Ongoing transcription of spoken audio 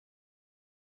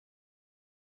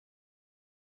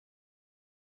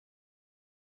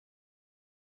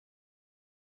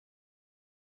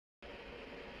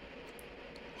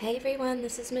Hey everyone,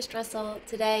 this is Miss Dressel.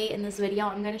 Today in this video,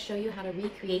 I'm going to show you how to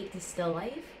recreate the still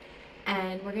life,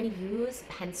 and we're going to use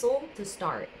pencil to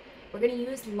start. We're going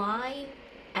to use line,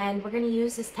 and we're going to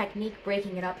use this technique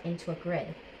breaking it up into a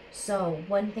grid. So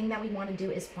one thing that we want to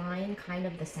do is find kind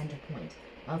of the center point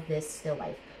of this still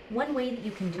life. One way that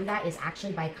you can do that is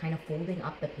actually by kind of folding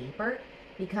up the paper,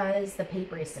 because the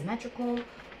paper is symmetrical.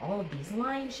 All of these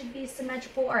lines should be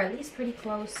symmetrical, or at least pretty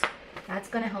close. That's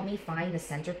going to help me find the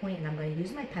center point, and I'm going to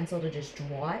use my pencil to just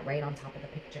draw it right on top of the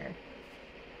picture.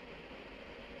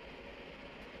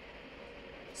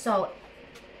 So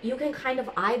you can kind of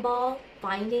eyeball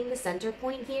finding the center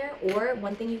point here, or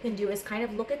one thing you can do is kind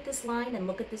of look at this line and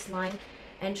look at this line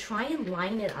and try and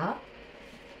line it up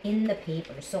in the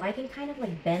paper. So I can kind of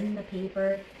like bend the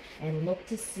paper and look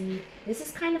to see. This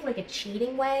is kind of like a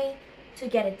cheating way to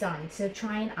get it done, to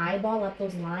try and eyeball up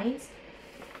those lines,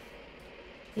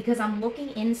 because I'm looking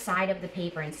inside of the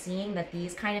paper and seeing that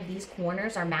these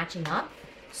corners are matching up.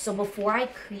 So before I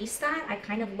crease that, I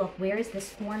kind of look, where is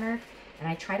this corner? And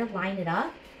I try to line it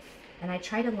up. And I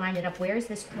try to line it up, where is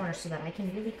this corner, so that I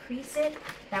can really crease it.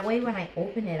 That way when I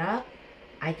open it up,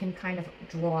 I can kind of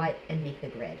draw it and make the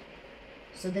grid.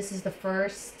 So this is the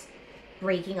first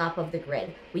breaking up of the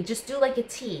grid. We just do like a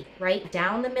T, right?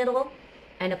 Down the middle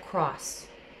and across.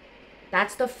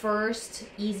 That's the first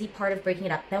easy part of breaking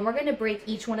it up. Then we're going to break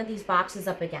each one of these boxes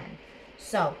up again.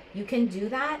 So you can do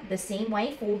that the same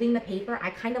way, folding the paper. I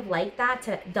kind of like that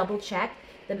to double check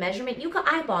the measurement. You can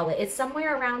eyeball it. It's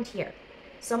somewhere around here.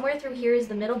 Somewhere through here is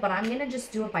the middle, but I'm going to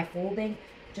just do it by folding.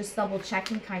 Just double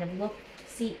checking, kind of look,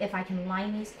 see if I can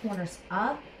line these corners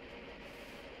up.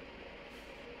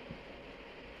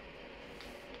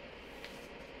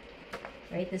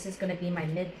 Right, this is going to be my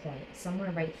midpoint,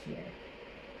 somewhere right here.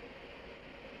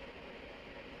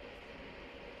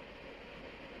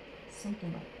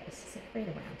 Something like this, right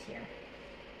around here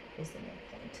is the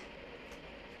midpoint.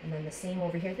 And then the same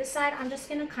over here. This side, I'm just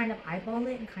gonna kind of eyeball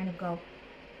it and kind of go.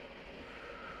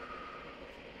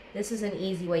 This is an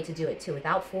easy way to do it too,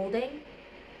 without folding.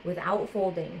 Without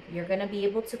folding, you're gonna be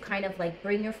able to kind of like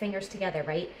bring your fingers together,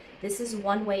 right? This is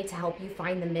one way to help you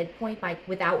find the midpoint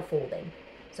without folding.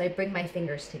 So I bring my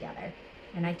fingers together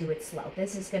and I do it slow.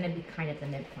 This is gonna be kind of the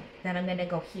midpoint. Then I'm gonna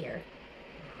go here.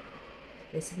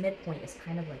 This midpoint is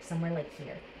kind of like somewhere like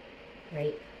here,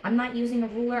 right? I'm not using a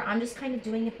ruler. I'm just kind of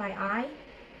doing it by eye.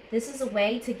 This is a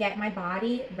way to get my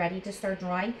body ready to start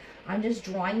drawing. I'm just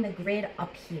drawing the grid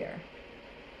up here.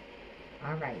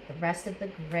 All right, the rest of the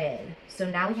grid. So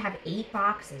now we have 8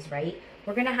 boxes, right?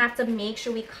 We're gonna have to make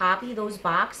sure we copy those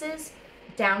boxes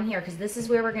down here, because this is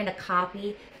where we're gonna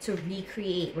copy to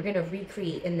recreate. We're gonna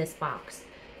recreate in this box.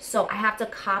 So I have to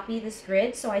copy this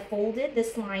grid. So I folded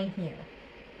this line here,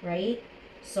 right?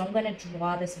 So I'm going to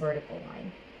draw this vertical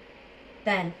line.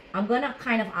 Then I'm going to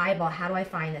kind of eyeball, how do I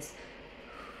find this?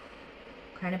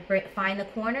 Kind of find the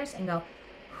corners and go,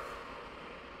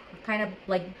 kind of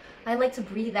like, I like to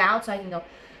breathe out so I can go,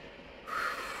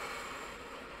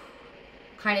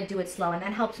 kind of do it slow. And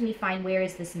that helps me find where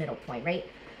is this middle point, right?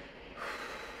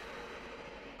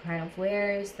 Kind of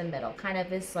where is the middle? Kind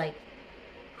of is like,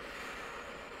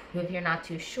 if you're not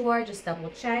too sure, just double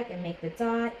check and make the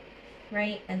dot.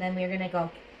 Right, and then we're gonna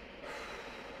go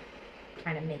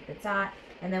kind of make the dot,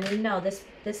 and then we know this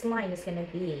line is gonna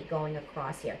be going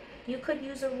across here. You could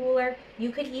use a ruler.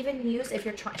 You could even use, if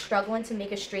you're struggling to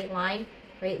make a straight line,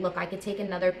 right? Look, I could take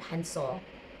another pencil,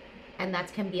 and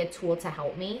that can be a tool to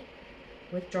help me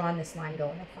with drawing this line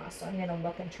going across. So I'm gonna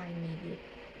look and try and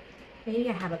maybe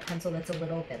I have a pencil that's a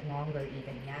little bit longer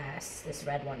even. Yes, this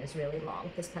red one is really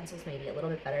long. This pencil's maybe a little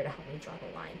bit better to help me draw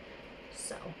the line.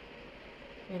 So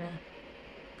I'm gonna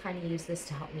kind of use this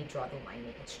to help me draw the line,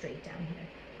 make it straight down here.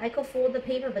 I could fold the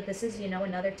paper, but this is,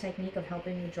 another technique of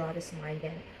helping me draw this line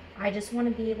again. I just want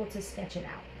to be able to sketch it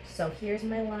out. So here's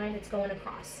my line, it's going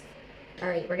across. All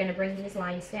right, we're going to bring these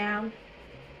lines down.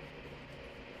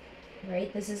 All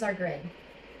right, this is our grid.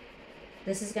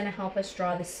 This is going to help us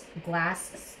draw this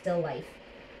glass still life.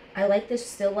 I like this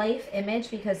still life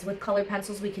image because with colored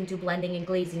pencils, we can do blending and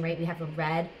glazing, right? We have a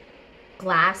red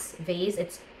glass vase.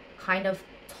 It's kind of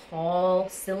tall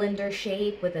cylinder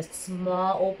shape with a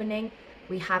small opening.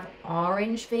 We have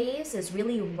orange vase, is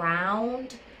really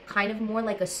round, kind of more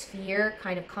like a sphere,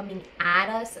 kind of coming at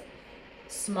us,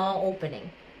 small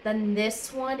opening. Then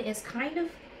this one is kind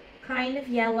of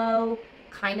yellow,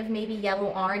 kind of maybe yellow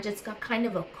orange. It's got kind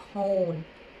of a cone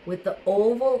with the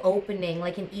oval opening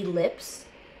like an ellipse,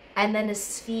 and then a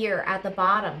sphere at the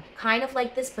bottom, kind of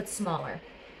like this but smaller.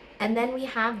 And then we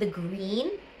have the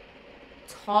green,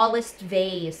 tallest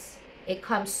vase. It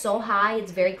comes so high,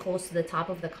 it's very close to the top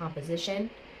of the composition.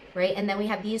 right? And then we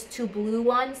have these two blue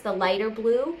ones, the lighter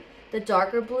blue, the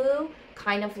darker blue,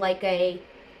 kind of like a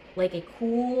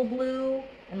cool blue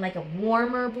and like a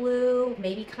warmer blue,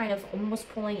 maybe kind of almost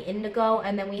pulling indigo.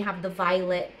 And then we have the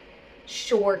violet,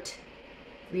 short,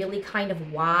 really kind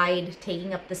of wide,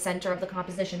 taking up the center of the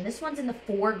composition. This one's in the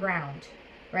foreground,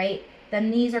 right? Then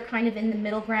these are kind of in the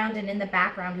middle ground, and in the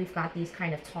background we've got these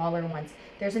kind of taller ones.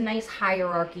 There's a nice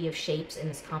hierarchy of shapes in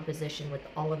this composition with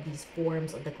all of these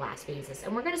forms of the glass vases.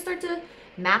 And we're gonna start to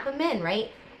map them in,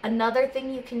 right? Another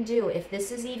thing you can do, if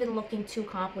this is even looking too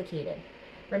complicated,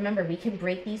 remember, we can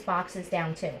break these boxes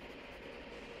down too,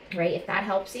 right? If that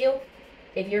helps you,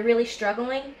 if you're really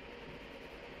struggling,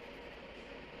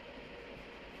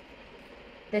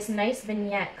 this nice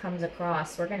vignette comes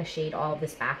across. We're gonna shade all of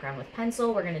this background with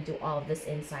pencil. We're gonna do all of this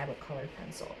inside with colored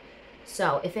pencil.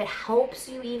 So if it helps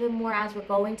you even more as we're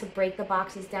going to break the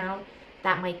boxes down,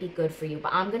 that might be good for you.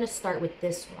 But I'm gonna start with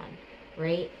this one,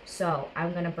 right? So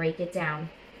I'm gonna break it down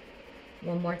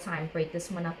one more time. Break this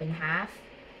one up in half,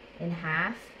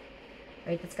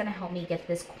 right? That's gonna help me get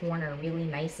this corner really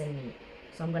nice and neat.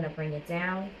 So I'm gonna bring it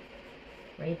down,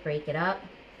 right? Break it up.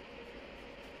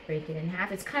 Break it in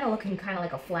half. It's kind of looking kind of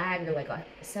like a flag or like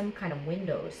some kind of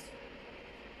windows.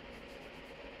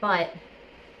 But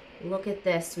look at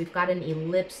this. We've got an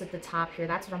ellipse at the top here.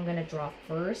 That's what I'm going to draw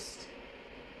first.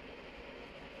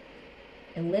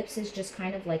 Ellipse is just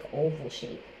kind of like oval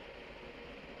shape.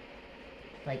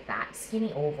 Like that.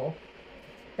 Skinny oval.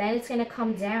 Then it's going to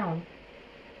come down.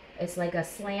 It's like a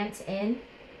slant in.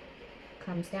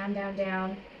 Comes down, down,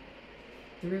 down.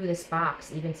 Through this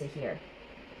box even to here.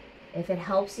 If it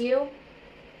helps you,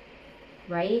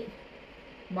 right,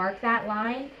 mark that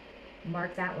line,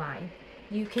 mark that line.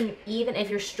 You can even, if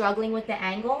you're struggling with the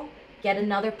angle, get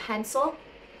another pencil,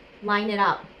 line it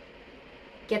up.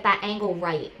 Get that angle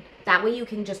right. That way you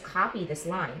can just copy this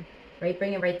line, right?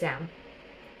 Bring it right down.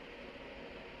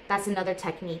 That's another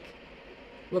technique.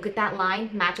 Look at that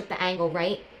line, match up the angle,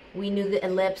 right? We knew the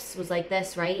ellipse was like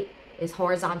this, right? Is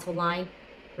horizontal line,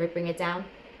 right? Bring it down.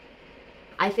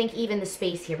 I think even the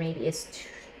space here maybe is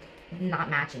not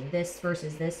matching. This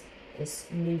versus this is,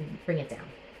 bring it down.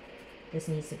 This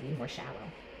needs to be more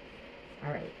shallow.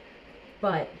 All right.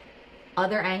 But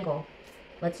other angle.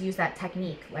 Let's use that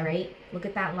technique, all right? Look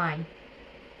at that line.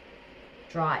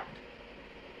 Draw it.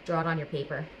 Draw it on your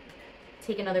paper.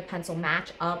 Take another pencil,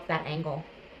 match up that angle.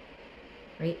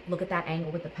 Right? Look at that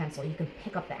angle with the pencil. You can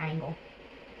pick up the angle.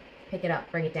 Pick it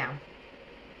up, bring it down.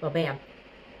 Well, bam.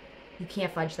 You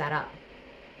can't fudge that up.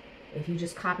 If you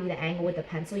just copy the angle with the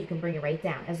pencil, you can bring it right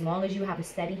down. As long as you have a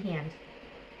steady hand.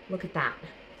 Look at that.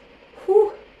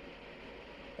 Whew.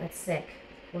 That's sick.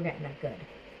 We're getting that good.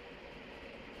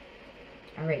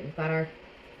 All right, we've got our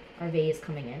vase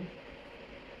coming in.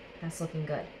 That's looking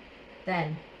good.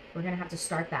 Then we're going to have to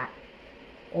start that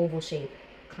oval shape,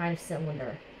 kind of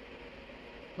cylinder.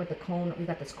 With the cone, we've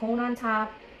got this cone on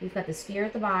top. We've got the sphere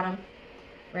at the bottom,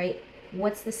 right?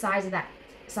 What's the size of that?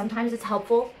 Sometimes it's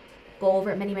helpful. Go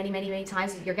over it many, many, many, many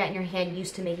times. You're getting your hand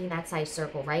used to making that size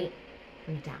circle, right?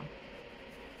 Bring it down.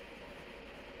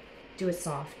 Do it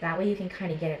soft. That way you can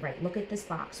kind of get it right. Look at this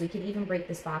box. We could even break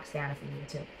this box down if we need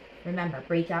to. Remember,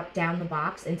 break out down the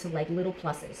box into like little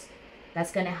pluses.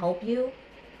 That's going to help you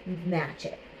match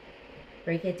it.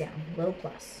 Break it down. Little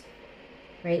plus.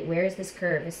 Right? Where is this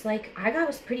curve? It's like, I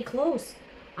was pretty close.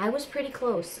 I was pretty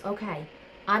close. Okay.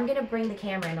 I'm going to bring the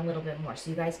camera in a little bit more so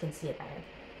you guys can see it better.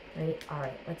 Right? All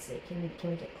right. Let's see. Can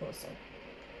we get closer?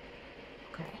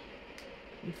 Okay.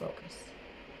 Refocus.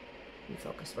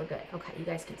 Refocus. We're good. Okay. You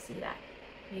guys can see that.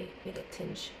 Make a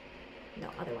tinge. No,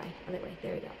 other way. Other way.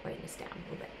 There we go. Brighten this down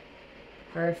a little bit.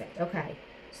 Perfect. Okay.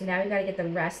 So now we got to get the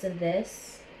rest of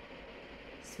this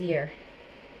sphere.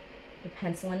 We're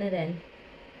penciling it in.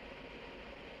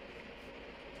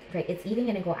 Right. It's even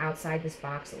going to go outside this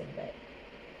box a little bit.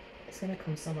 It's going to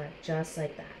come somewhere just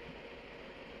like that.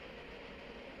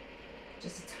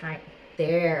 Just a tiny.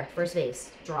 There. First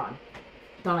vase. Drawn.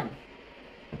 Done.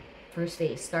 First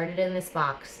vase. Started in this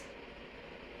box.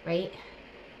 Right?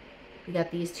 We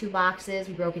got these two boxes.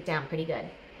 We broke it down pretty good.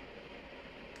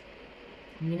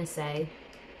 I'm going to say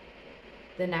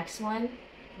the next one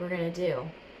we're going to do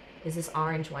is this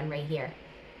orange one right here.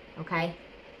 Okay?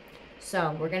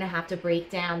 So we're going to have to break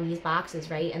down these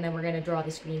boxes, right? And then we're going to draw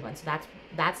this green one. So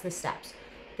that's the steps.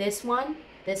 This one,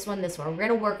 this one, this one. We're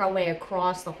going to work our way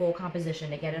across the whole composition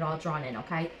to get it all drawn in,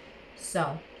 okay?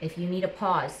 So if you need a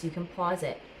pause, you can pause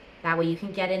it. That way you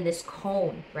can get in this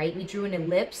cone, right? We drew an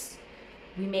ellipse.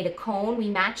 We made a cone. We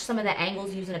matched some of the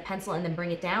angles using a pencil and then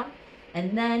bring it down.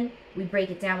 And then we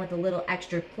break it down with a little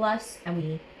extra plus and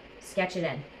we sketch it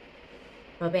in.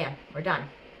 But bam, we're done.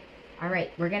 All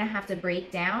right, we're gonna have to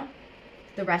break down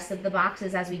the rest of the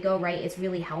boxes as we go, right? It's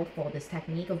really helpful, this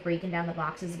technique of breaking down the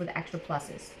boxes with extra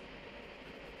pluses.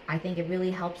 I think it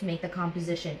really helps make the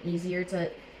composition easier to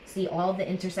see all the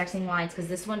intersecting lines, because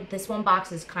this one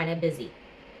box is kind of busy.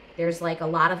 There's like a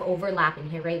lot of overlapping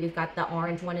here, right? We've got the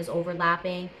orange one is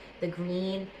overlapping, the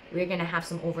green, we're gonna have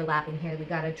some overlapping here. We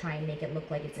gotta try and make it look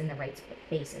like it's in the right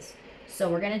spaces. So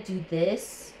we're gonna do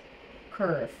this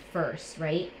curve first,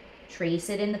 right? Trace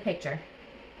it in the picture.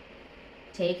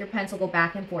 Take your pencil, go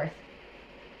back and forth.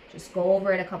 Just go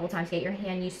over it a couple times, get your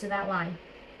hand used to that line.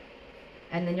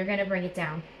 And then you're gonna bring it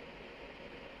down.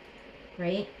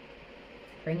 Right?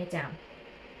 Bring it down.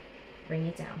 Bring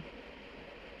it down.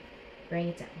 Bring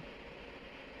it down.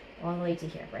 All the way to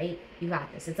here, right? You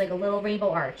got this. It's like a little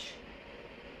rainbow arch.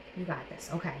 You got this.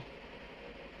 Okay.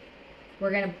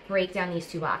 We're going to break down these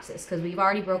two boxes because we've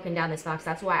already broken down this box.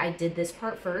 That's why I did this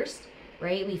part first,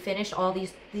 right? We finished all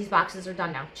these boxes are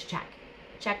done now. Check.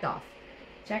 Checked off.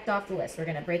 Checked off the list. We're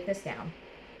going to break this down.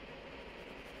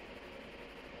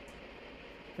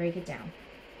 Break it down.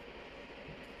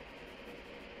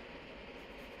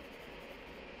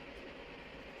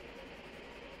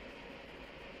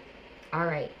 All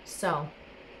right, so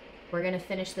we're gonna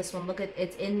finish this one. Look at,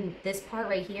 it's in this part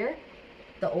right here.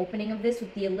 The opening of this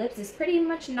with the ellipse is pretty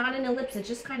much not an ellipse, it's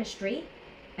just kind of straight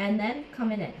and then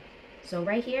coming in. So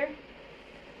right here,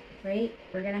 right,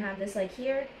 we're gonna have this like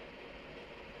here,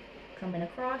 coming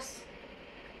across,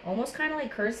 almost kind of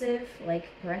like cursive, like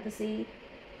parenthesis,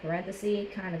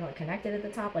 kind of like connected at the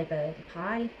top, like the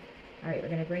pie. All right, we're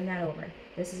gonna bring that over.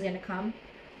 This is gonna come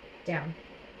down,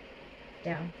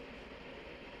 down.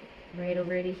 Right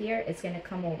over to here, it's going to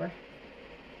come over.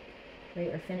 Right,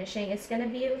 we're finishing. It's going to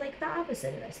be like the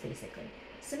opposite of this, basically.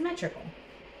 Symmetrical.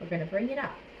 We're going to bring it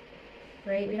up.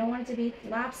 Right, we don't want it to be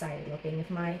lopsided looking. If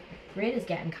my grid is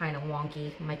getting kind of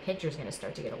wonky, my picture's going to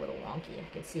start to get a little wonky. I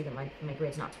can see that my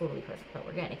grid's not totally perfect, but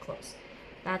we're getting it close.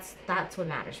 That's what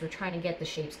matters. We're trying to get the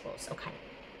shapes close. Okay.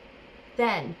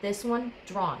 Then, this one,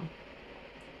 drawn.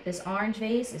 This orange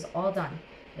vase is all done.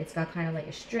 It's got kind of like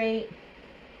a straight,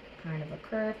 kind of a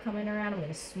curve coming around. I'm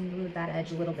going to smooth that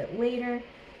edge a little bit later.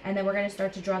 And then we're going to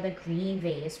start to draw the green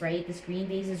vase, right? This green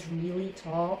vase is really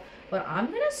tall, but I'm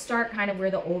going to start kind of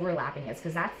where the overlapping is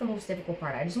because that's the most difficult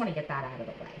part. I just want to get that out of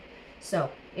the way.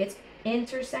 So it's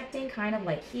intersecting kind of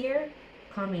like here,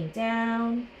 coming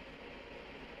down,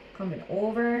 coming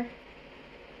over,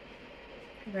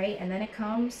 right? And then it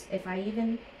comes,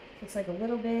 it's like a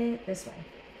little bit this way.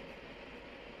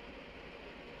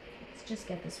 Let's just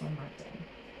get this one marked in.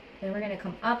 Then we're going to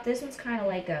come up. This one's kind of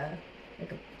like a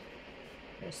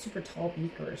super tall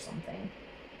beaker or something.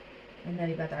 And then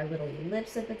we've got our little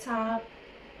ellipse at the top.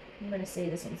 I'm going to say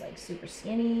this one's like super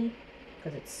skinny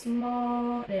because it's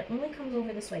small. And it only comes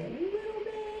over this way a little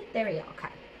bit. There we go.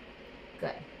 Okay.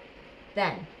 Good.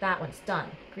 Then that one's done.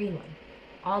 Green one.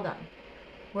 All done.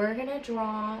 We're going to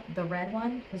draw the red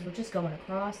one because we're just going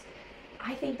across.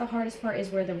 I think the hardest part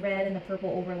is where the red and the purple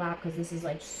overlap because this is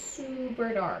like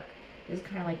super dark. This is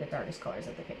kind of like the darkest colors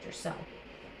of the picture. So,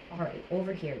 all right,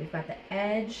 over here, we've got the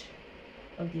edge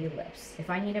of the ellipse. If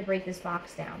I need to break this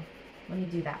box down, let me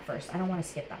do that first. I don't want to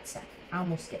skip that step. I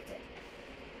almost skipped it.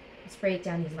 Let's break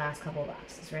down these last couple of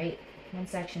boxes, right? One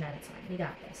section at a time. We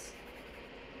got this.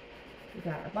 We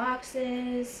got our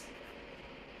boxes.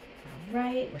 All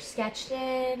right, we're sketched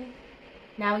in.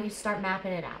 Now we can start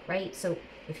mapping it out, right? So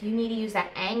if you need to use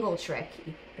that angle trick,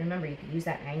 remember you can use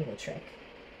that angle trick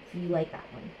if you like that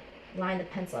one. Line the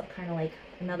pencil up kind of like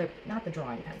another, not the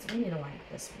drawing pencil. We need to line up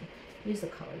this one. Use the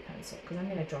colored pencil because I'm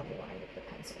going to draw the line with the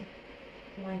pencil.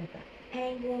 Line up that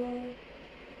angle.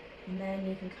 And then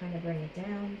you can kind of bring it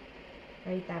down.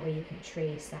 Right? That way you can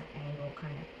trace that angle,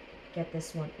 kind of get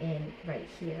this one in right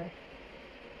here.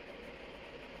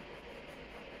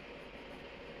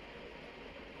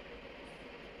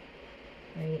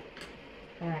 Right?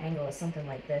 That angle is something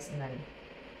like this and then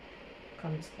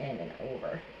comes in and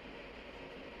over.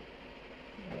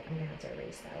 Right, I'm going to have to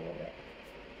erase that a little bit.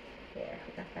 There,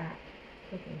 got that.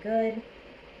 Looking good.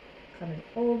 Coming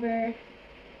over.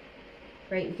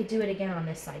 Right, you could do it again on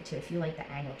this side too if you like the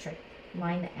angle trick.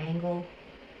 Line the angle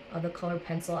of the colored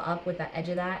pencil up with the edge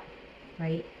of that,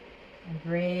 right? And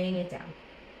bring it down.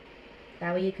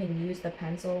 That way you can use the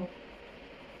pencil.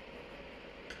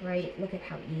 Right, look at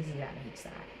how easy that makes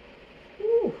that.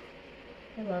 Ooh,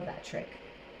 I love that trick.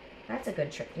 That's a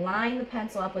good trick. Line the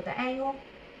pencil up with the angle.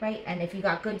 Right, and if you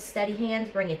got good steady hands,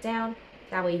 bring it down.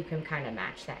 That way you can kind of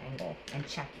match that angle and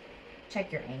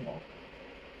check your angle.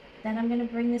 Then I'm going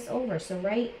to bring this over. So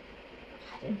right,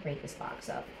 I didn't break this box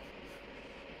up.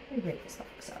 Let me break this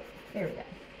box up. There we go.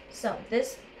 So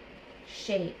this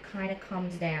shape kind of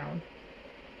comes down.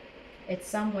 It's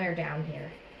somewhere down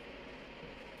here.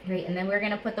 Right, and then we're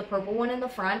going to put the purple one in the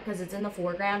front because it's in the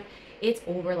foreground. It's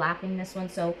overlapping this one,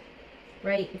 so,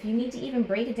 right, if you need to even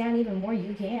break it down even more,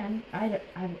 you can. I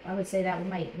would say that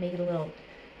might make it a little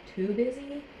too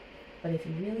busy, but if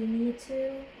you really need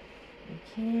to, you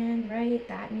can, right?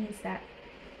 That means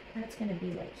that's going to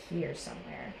be like here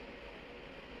somewhere.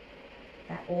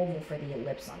 That oval for the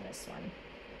ellipse on this one.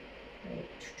 Right.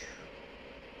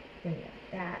 Then you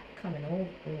got that coming over.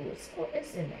 Ooh,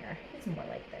 it's in there. It's more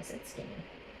like this. It's skinny.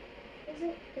 Is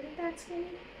it that skinny?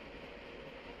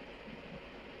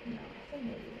 No, I think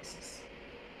maybe this is,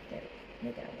 there,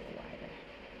 make it a little wider.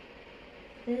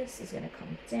 This is going to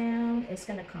come down. It's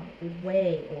going to come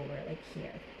way over, like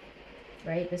here.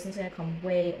 Right? This is going to come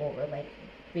way over, like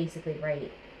basically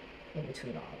right in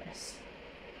between all this.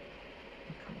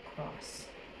 And come across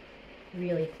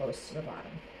really close to the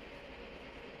bottom.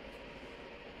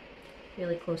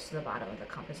 Really close to the bottom of the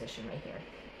composition right here.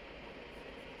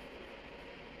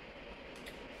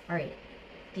 Alright,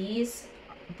 this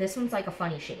one's like a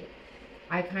funny shape.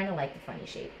 I kind of like the funny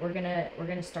shape. We're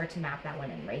gonna start to map that one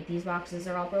in, right? These boxes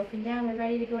are all broken down. We're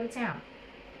ready to go to town.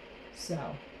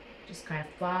 So, just kind of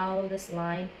follow this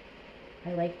line.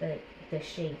 I like that the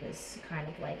shape is kind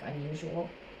of like unusual.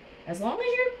 As long as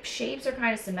your shapes are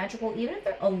kind of symmetrical, even if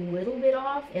they're a little bit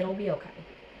off, it'll be okay.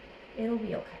 It'll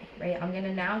be okay, right? I'm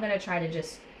gonna try to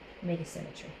just make a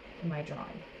symmetry in my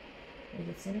drawing.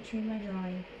 Make a symmetry in my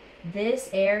drawing. This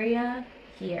area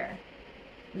here,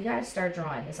 we gotta start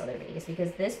drawing this other vase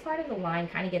because this part of the line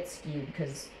kind of gets skewed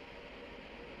because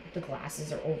the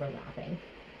glasses are overlapping.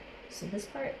 So this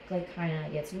part like kind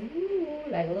of gets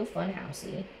like a little fun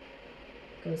housey.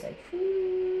 Goes like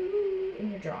in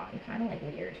your drawing, kind of like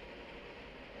weird.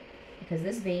 Because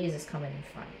this vase is coming in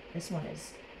front. This one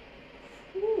is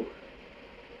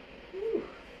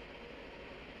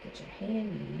get your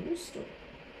hand used to it.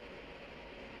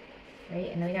 Right,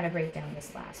 and then we gotta break down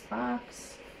this last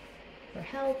box for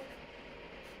help.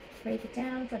 Break it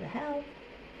down for the help.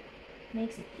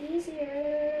 Makes it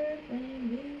easier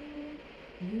when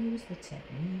you use the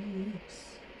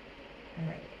techniques.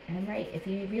 Alright, and right, if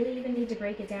you really even need to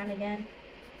break it down again,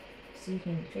 so you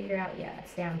can figure out, yeah,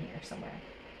 it's down here somewhere.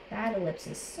 That ellipse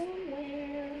is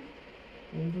somewhere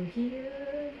over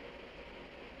here.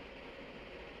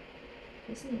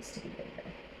 This needs to be bigger.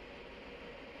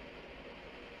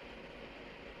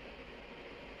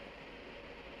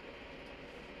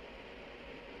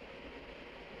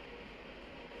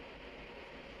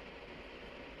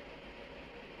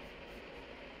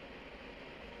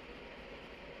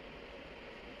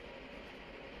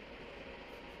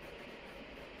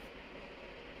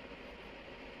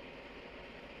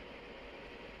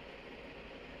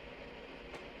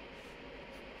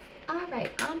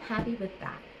 Alright, I'm happy with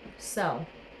that. So,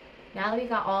 now that we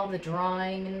got all the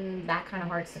drawing and that kind of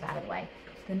hard stuff out of the way,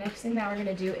 the next thing that we're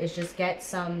going to do is just get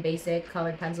some basic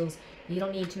colored pencils. You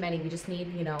don't need too many. We just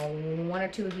need, you know, 1 or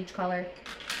 2 of each color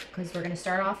because we're going to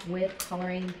start off with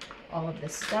coloring all of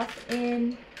this stuff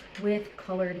in with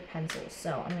colored pencils.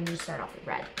 So, I'm going to just start off with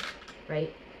red,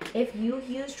 right? If you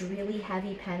used really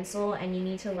heavy pencil and you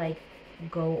need to, like,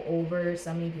 go over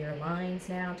some of your lines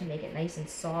now to make it nice and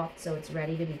soft so it's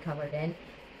ready to be colored in,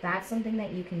 that's something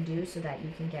that you can do so that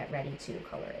you can get ready to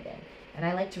color it in. And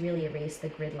I like to really erase the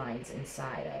grid lines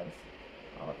inside of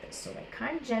all of this. So like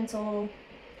kind of gentle.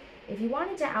 If you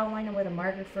wanted to outline it with a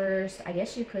marker first, I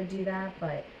guess you could do that,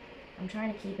 but I'm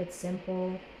trying to keep it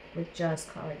simple with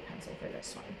just colored pencil for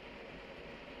this one.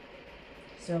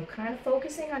 So kind of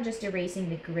focusing on just erasing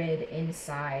the grid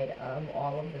inside of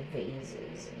all of the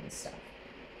vases and stuff.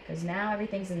 Because now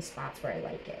everything's in spots where I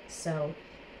like it. So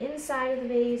inside of the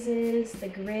vases, the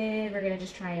grid, we're going to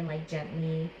just try and like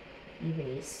gently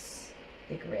erase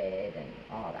the grid and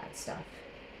all that stuff.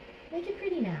 Make it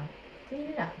pretty now. Clean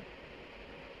it up.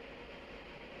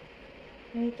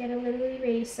 Right, get a little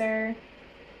eraser.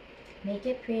 Make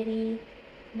it pretty.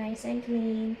 Nice and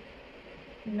clean.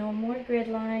 No more grid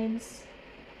lines.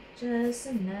 Just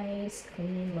some nice,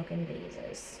 clean looking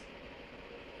vases.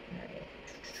 Alright.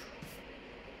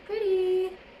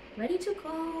 Pretty. Ready to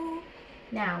go.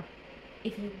 Now,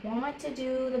 if you want to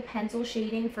do the pencil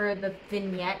shading for the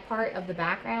vignette part of the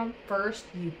background first,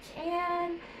 you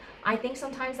can. I think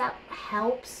sometimes that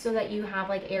helps so that you have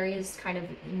like areas kind of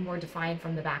more defined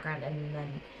from the background and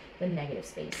then the negative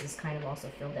space is kind of also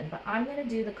filled in. But I'm going to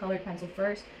do the colored pencil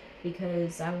first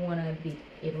because I want to be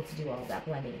able to do all of that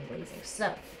blending and glazing.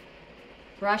 So,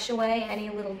 brush away any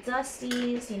little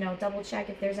dusties, you know, double check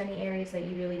if there's any areas that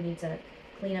you really need to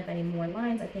clean up any more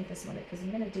lines. I think this one, because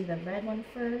I'm going to do the red one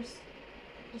first.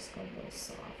 Just go a little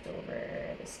soft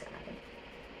over the sky.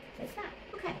 Like that.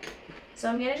 Okay. So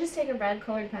I'm going to just take a red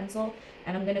colored pencil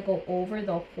and I'm going to go over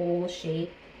the whole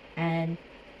shape and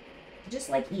just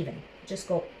like even. Just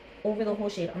go over the whole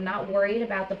shape. I'm not worried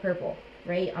about the purple,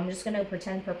 right? I'm just going to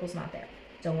pretend purple's not there.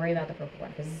 Don't worry about the purple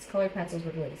one because it's colored pencils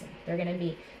with glazing. They're going to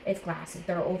be, it's glass. If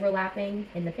they're overlapping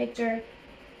in the picture,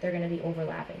 they're going to be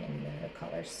overlapping in the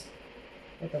colors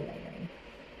with the layering.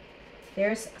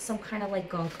 There's some kind of like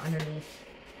gunk underneath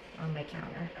on my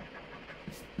counter.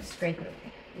 Scrape it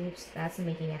away. Oops, that's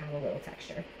making it have a little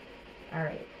texture. All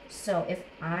right, so if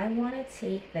I want to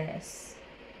take this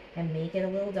and make it a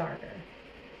little darker,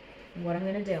 what I'm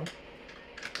going to do,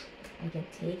 I can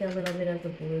take a little bit of the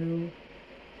blue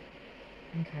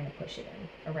and kind of push it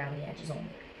in around the edges only.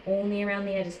 Only around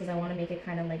the edges because I want to make it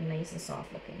kind of like nice and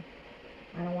soft looking.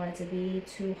 I don't want it to be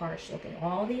too harsh looking.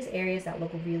 All these areas that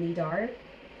look really dark,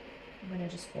 I'm going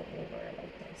to just go over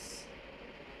like this.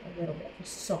 A little bit.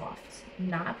 Soft.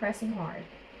 Not pressing hard.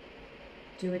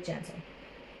 Do it gentle.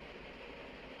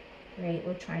 Right?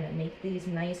 We're trying to make these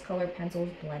nice colored pencils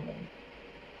blending.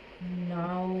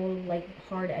 No like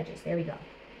hard edges. There we go.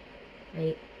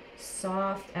 Right?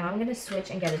 Soft. And I'm going to switch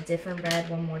and get a different red.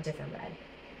 One more different red.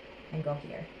 And go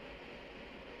here.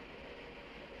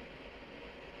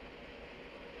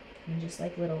 And just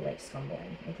like little like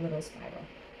scumbling. Like little spiral.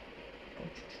 Go.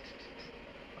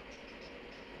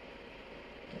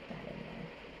 Get that in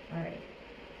there. Alright.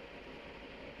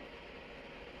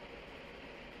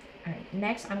 Alright,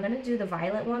 next I'm going to do the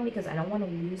violet one because I don't want to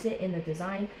lose it in the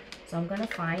design. So I'm going to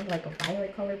find like a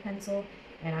violet colored pencil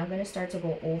and I'm going to start to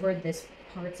go over this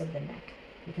parts of the neck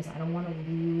because I don't want to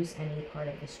lose any part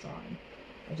of this drawing.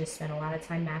 I just spent a lot of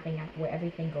time mapping out where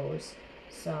everything goes.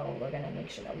 So we're going to make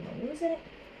sure that we don't lose it.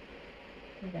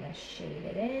 We're going to shade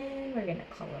it in. We're going to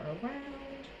color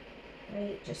around.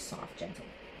 Right? Just soft, gentle.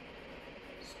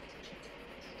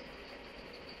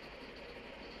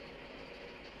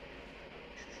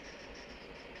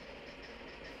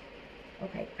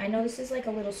 Okay, I know this is like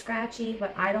a little scratchy,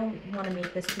 but I don't want to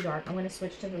make this too dark. I'm going to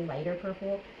switch to the lighter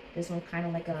purple. This one's kind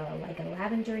of like a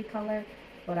lavendery color,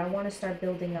 but I want to start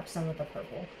building up some of the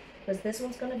purple. Because this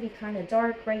one's going to be kind of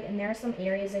dark, right? And there are some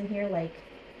areas in here like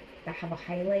that have a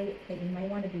highlight that you might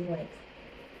want to be like,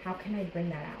 how can I bring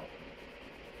that out?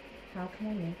 How can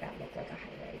I make that look like a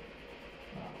highlight?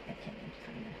 Well, I can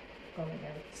kind of go in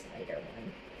there with this lighter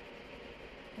one.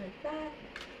 Like that.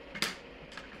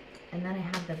 And then I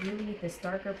have this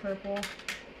darker purple.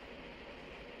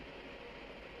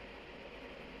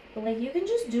 But like you can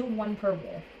just do one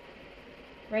purple,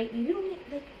 right? You don't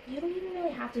even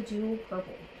really have to do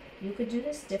purple. You could do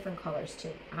this different colors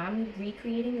too. I'm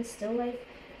recreating the still life,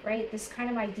 right? This kind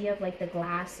of idea of like the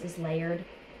glass is layered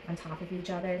on top of each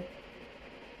other.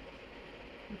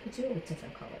 You could do it with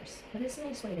different colors, but it's a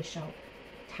nice way to show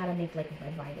how to make like a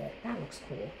red violet. That looks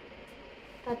cool.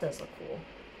 That does look cool.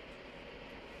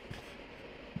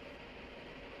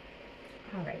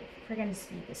 Alright, we're going to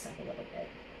speed this up a little bit.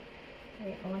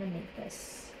 Alright, I want to make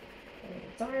this a little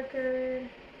darker.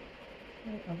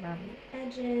 Right around the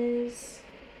edges.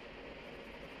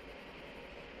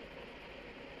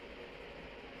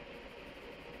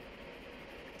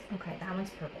 Okay, that one's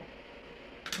purple.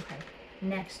 Okay,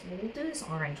 next we'll do this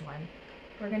orange one.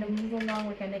 We're going to move along,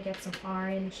 we're going to get some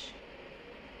orange.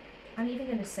 I'm even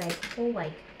going to say, pull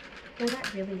that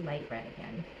really light red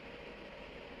again.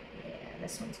 Yeah,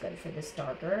 this one's good for this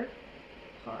darker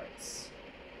parts.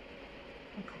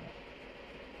 Okay.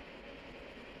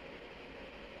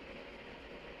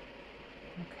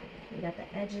 Okay, we got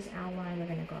the edges outlined. We're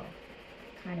going to go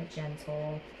kind of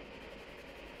gentle,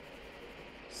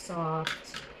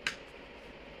 soft.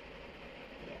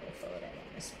 Yeah, we'll fill it in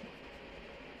on this one.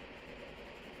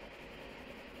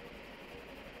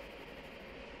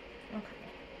 Okay,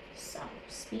 so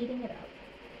speeding it up.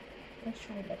 Let's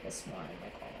try to get this one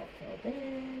like all filled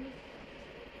in.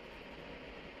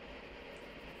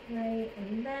 Right,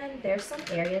 and then there's some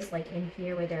areas like in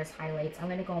here where there's highlights. I'm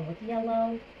gonna go in with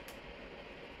yellow.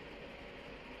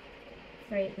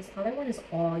 Right, this other one is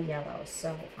all yellow,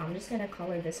 so I'm just gonna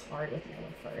color this hard with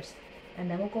yellow first. And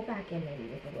then we'll go back in maybe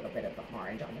with a little bit of the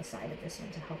orange on the side of this one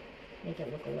to help make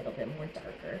it look a little bit more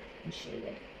darker and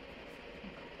shaded.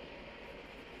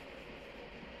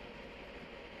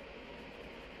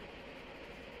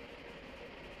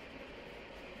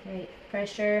 Right,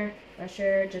 pressure,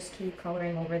 just keep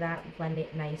coloring over that, blend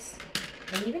it nice.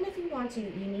 And even if you want to,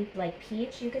 you need like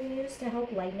peach you can use to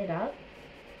help lighten it up.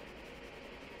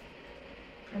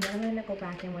 And then I'm going to go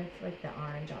back in with like the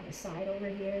orange on the side over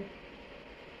here.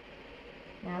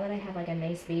 Now that I have like a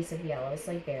nice base of yellow, it's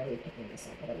like barely picking this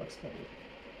up, but it looks pretty.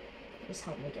 Just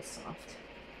help make it soft.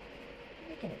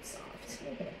 Making it soft,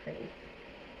 making it pretty.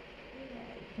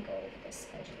 Yeah, you can go over this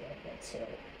edge a little bit too.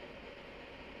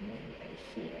 Maybe right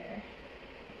here.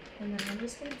 And then I'm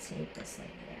just going to take this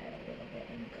like that a little bit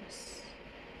and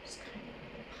just kind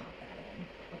of pop that in.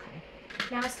 Okay.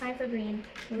 Now it's time for green.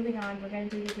 Moving on, we're going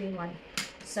to do the green one.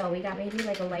 So we got maybe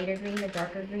like a lighter green, a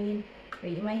darker green.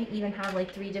 Right? You might even have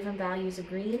like 3 different values of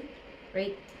green.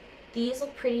 Right? These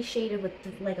look pretty shaded with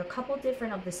like a couple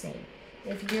different of the same.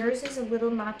 If yours is a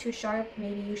little not too sharp,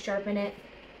 maybe you sharpen it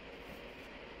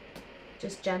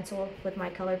just gentle with my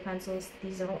colored pencils.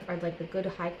 These are like the good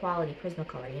high quality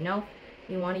Prismacolor, you know?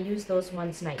 You want to use those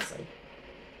ones nicely.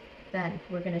 Then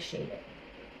we're going to shade it.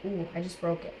 Ooh, I just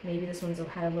broke it. Maybe this one's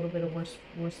had a little bit of worse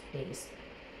days.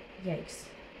 Yikes.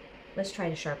 Let's try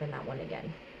to sharpen that one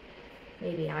again.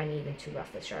 Maybe I'm even too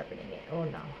rough with sharpening it. Oh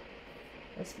no.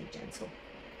 Let's be gentle.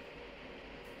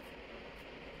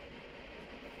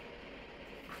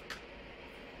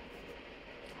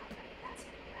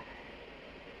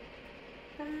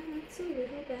 That's a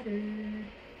little better.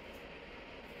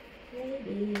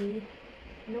 Maybe.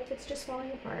 Nope, it's just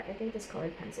falling apart. I think this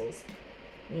colored pencils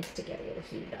needs to get a little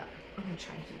heated up. I'm gonna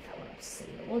try to heat that one up to see,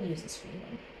 but we'll use this green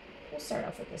one. We'll start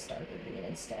off with this darker green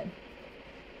instead.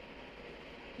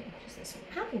 Okay, what is this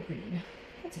one? Apple green.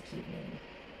 That's a cute name.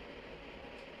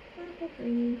 Apple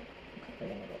green. Okay, we're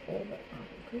gonna go over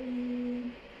apple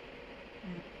green.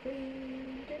 Apple green.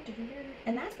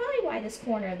 And that's probably why this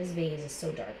corner of this vase is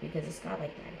so dark, because it's got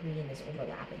like that green is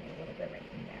overlapping a little bit right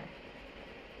in there.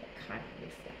 Like, kind of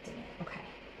reflecting it. Okay.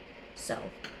 So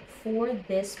for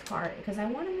this part, because I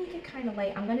want to make it kind of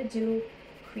light, I'm going to do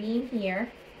cream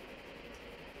here.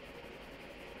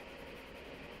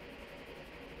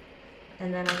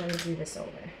 And then I'm going to do this over.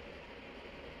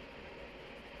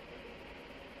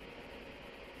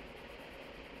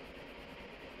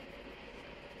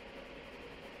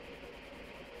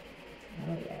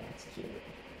 Oh yeah, that's cute.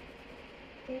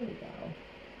 There we go.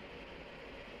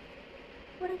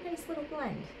 What a nice little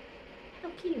blend. How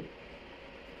cute.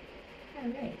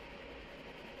 Alright.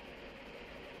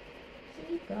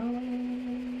 Keep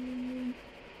going.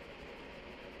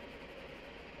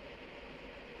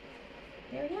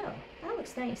 There we go. That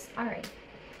looks nice. Alright.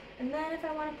 And then if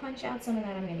I want to punch out some of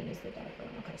that, I'm going to use the darker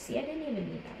one. Okay, see, I didn't even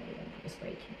need that one. That was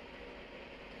breaking.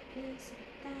 This,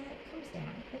 that comes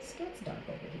down. It gets dark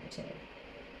over here too.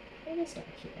 It is dark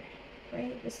here.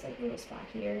 Right? This like little spot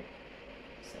here.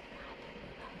 So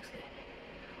that looks good.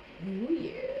 Ooh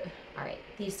yeah. Alright,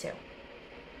 these two.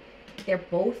 They're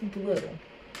both blue.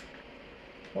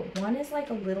 But one is like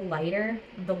a little lighter.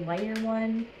 The lighter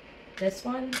one, this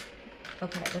one.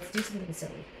 Okay, let's do something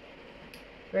silly.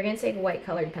 We're gonna take a white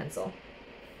colored pencil.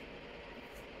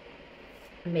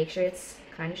 And make sure it's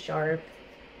kind of sharp.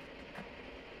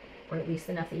 Or at least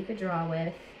enough that you could draw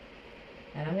with.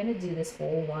 And I'm gonna do this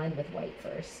whole one with white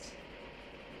first.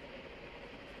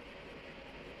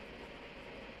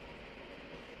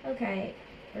 Okay,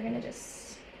 we're gonna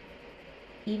just,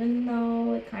 even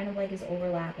though it kind of like is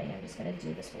overlapping, I'm just gonna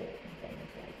do this whole thing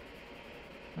with white.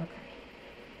 Okay.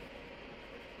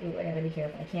 Ooh, I gotta be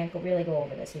careful. I can't really go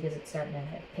over this because it's starting to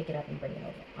pick it up and bring it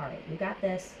over. Alright, we got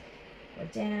this. We're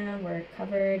down, we're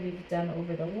covered, we've done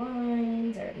over the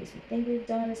lines, or at least we think we've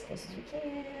done as close as we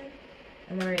can.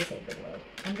 And then we're gonna take the blue.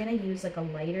 I'm gonna use like a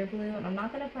lighter blue, and I'm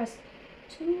not gonna press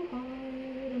too hard.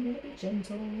 I'm gonna be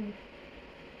gentle.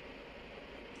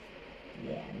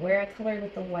 Yeah, and where I colored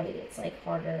with the white, it's like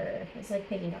harder. It's like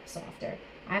picking up softer.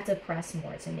 I have to press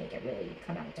more to make it really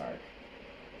come out dark.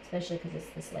 Especially because it's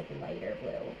this like lighter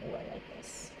blue. Oh, I like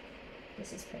this.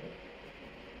 This is pretty.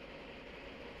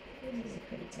 This is a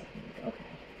pretty technique. Okay.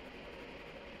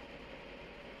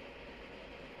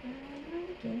 I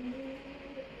like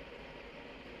it.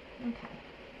 Okay.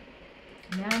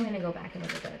 Now I'm going to go back in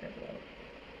with a darker blue.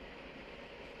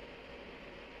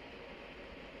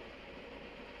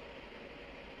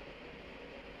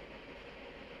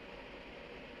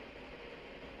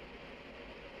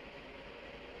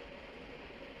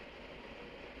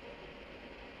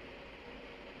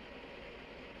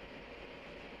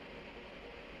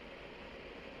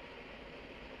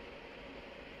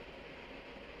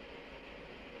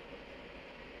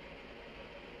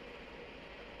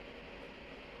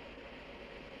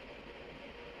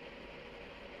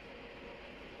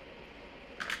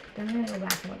 Then I'm going to go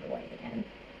back and with the white again.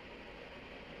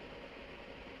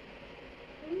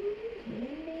 Ooh,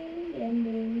 blending,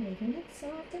 blending, making it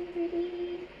soft and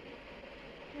pretty.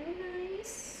 How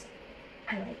nice.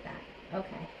 I like that.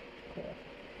 Okay, cool.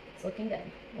 It's looking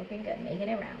good. Looking good. Making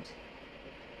it round.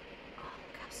 Oh,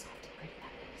 look how soft and pretty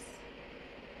that is.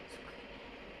 So creamy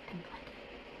and blended.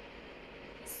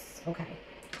 Yes. Okay.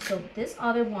 So this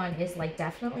other one is like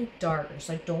definitely darker.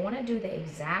 So I don't want to do the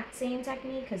exact same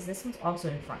technique because this one's also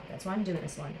in front. That's why I'm doing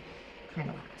this one kind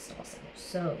of last also.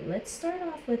 So let's start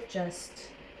off with just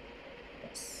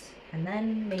this. And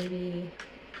then maybe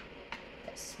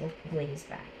this will glaze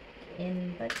back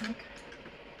in, but like,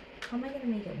 how am I going to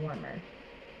make it warmer?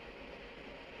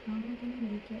 How am I going to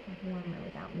make it warmer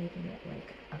without making it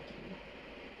like ucky?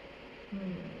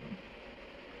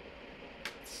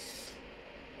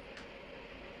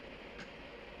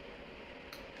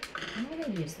 I'm going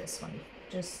to use this one,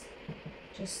 just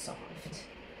soft.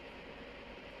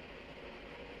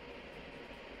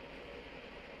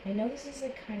 I know this is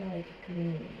like kind of like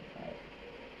greeny, but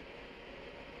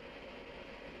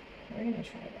we're going to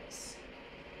try this.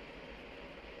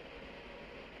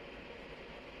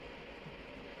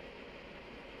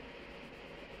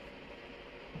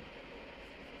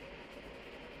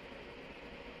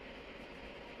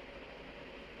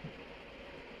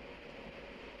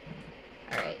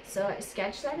 So I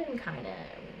sketched that in kind of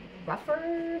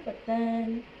rougher, but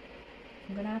then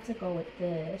I'm gonna have to go with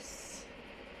this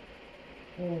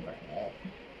over it.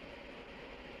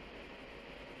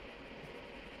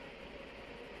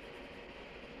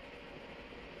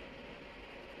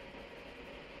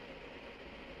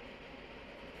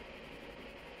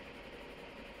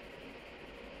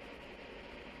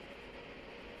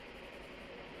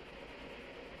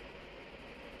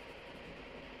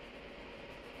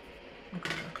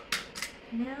 Okay.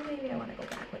 Now maybe I want to go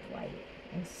back with white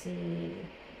and see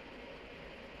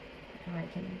how I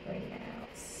can bring out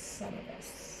some of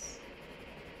this.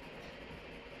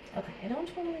 Okay, I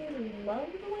don't totally love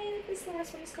the way that this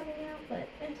last one's coming out, but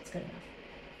it's good enough.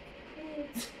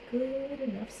 It's good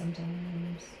enough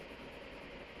sometimes.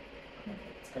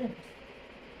 It's good enough.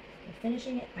 I'm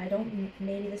finishing it.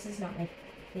 Maybe this is not my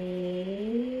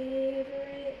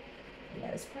favorite.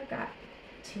 Yeah, this part got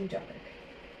too dark.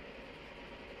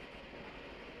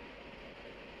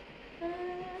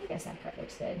 I guess that part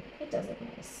looks good. It does look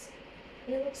nice.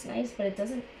 It looks nice, but it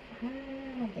doesn't, I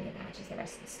don't think it matches the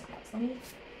rest of the styles. Let me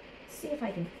see if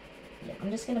I can, yeah, I'm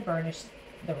just going to burnish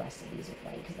the rest of these with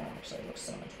white because that actually looks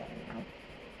so much better now.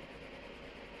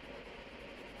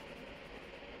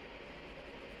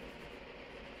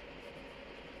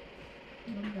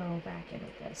 Let me go back in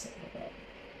with this a little bit.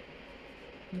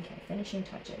 Okay, finishing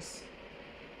touches.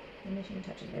 Finishing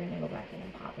touches. We're going to go back in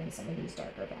and pop in some of these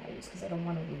darker values because I don't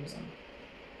want to lose them.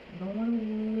 I don't want to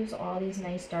lose all these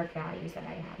nice dark values that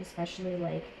I have, especially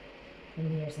like in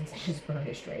here since I just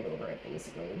burnished right over it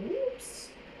basically. Whoops.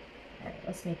 Alright,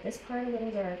 let's make this part a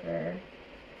little darker.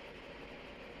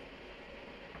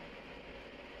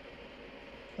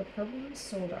 The purple is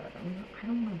so dark. I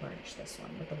don't want to burnish this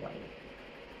one with the white.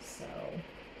 So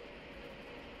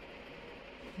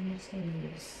I'm just going to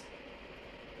use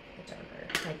the darker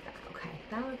like that. Okay,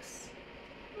 that looks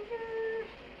better.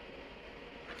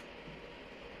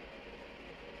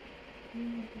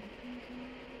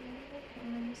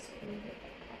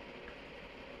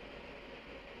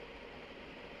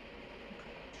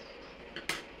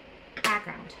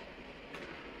 Background.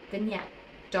 Vignette.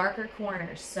 Darker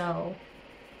corners. So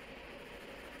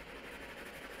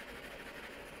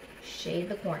shade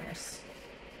the corners.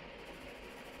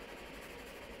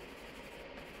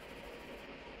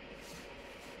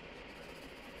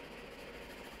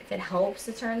 If it helps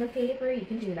to turn the paper, you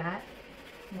can do that.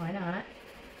 Why not?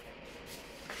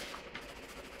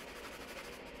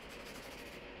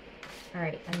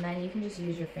 Alright, and then you can just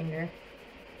use your finger.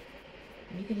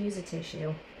 You could use a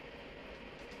tissue.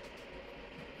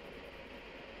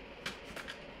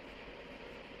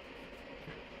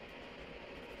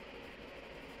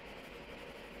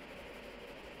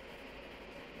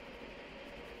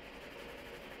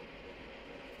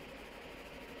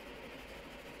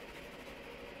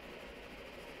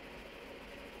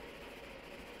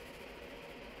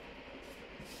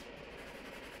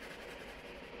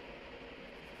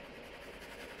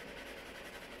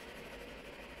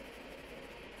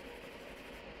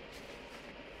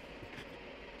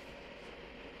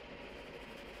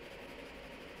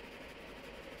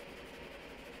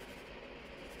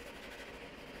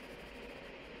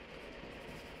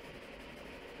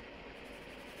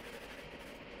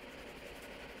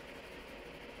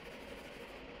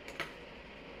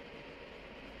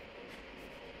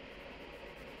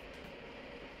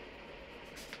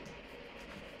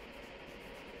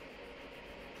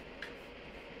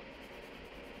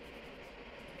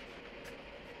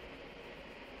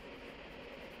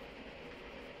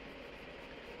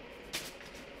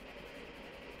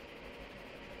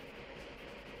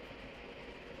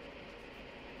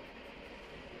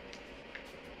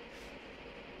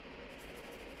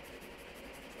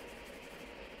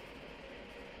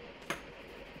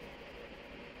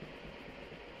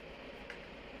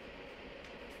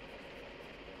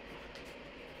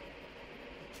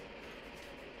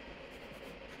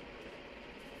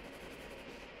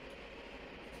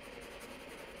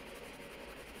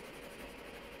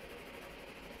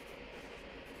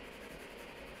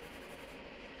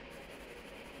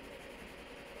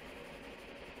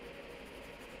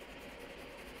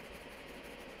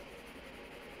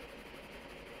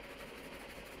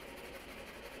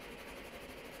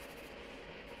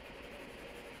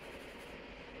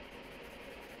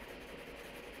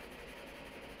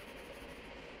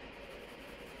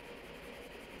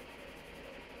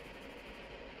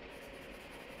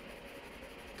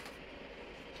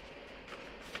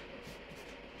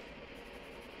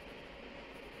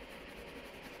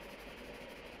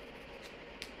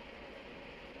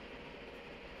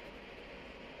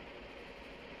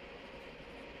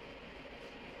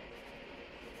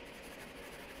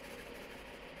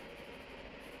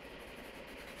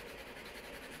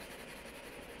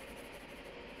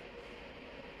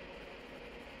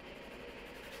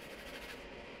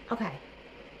 Okay.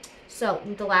 So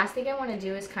the last thing I want to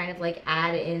do is kind of like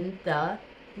add in the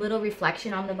little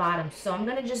reflection on the bottom. So I'm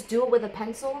going to just do it with a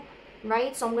pencil,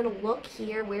 right? So I'm going to look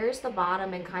here, where's the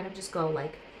bottom, and kind of just go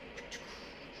like,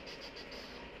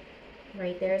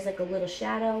 right there's like a little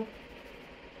shadow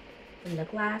from the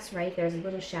glass, right? There's a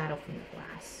little shadow from the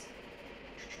glass.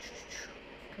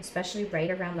 Especially right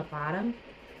around the bottom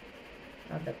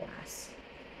of the glass.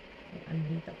 Like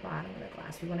underneath the bottom of the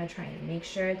glass. We want to try and make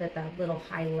sure that that little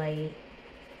highlight,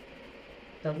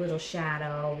 the little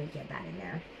shadow, we get that in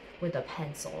there with a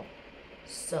pencil.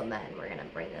 So then we're gonna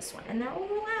bring this one, and they're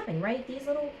overlapping, right? These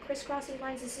little crisscrossy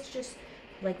lines, this is just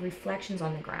like reflections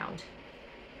on the ground.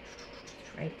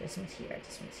 Right, this one's here,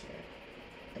 this one's here.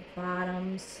 The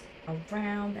bottoms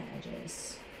around the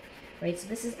edges. Right, so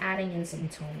this is adding in some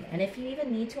tone. And if you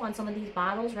even need to on some of these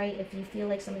bottles, right, if you feel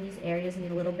like some of these areas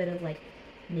need a little bit of like,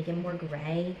 make it more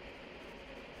gray,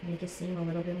 make it seem a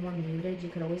little bit more muted, you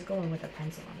could always go in with a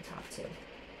pencil on top too.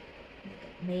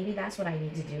 Maybe that's what I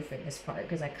need to do for this part,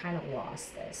 because I kind of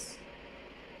lost this.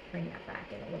 Bring that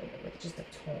back in a little bit with just a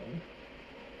tone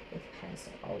with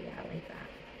pencil. Oh yeah, I like that.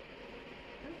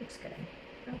 That looks good.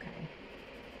 Okay.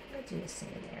 Let's do the same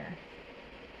there.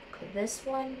 Okay, this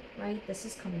one, right, this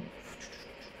is coming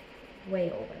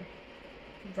way over.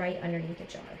 Right underneath the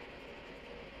jar.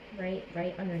 Right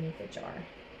underneath the jar.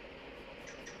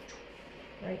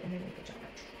 Right underneath the jar.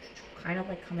 Kind of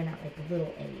like coming out like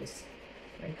little A's.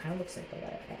 Right, kind of looks like the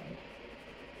letter A.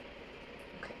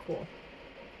 Okay, cool.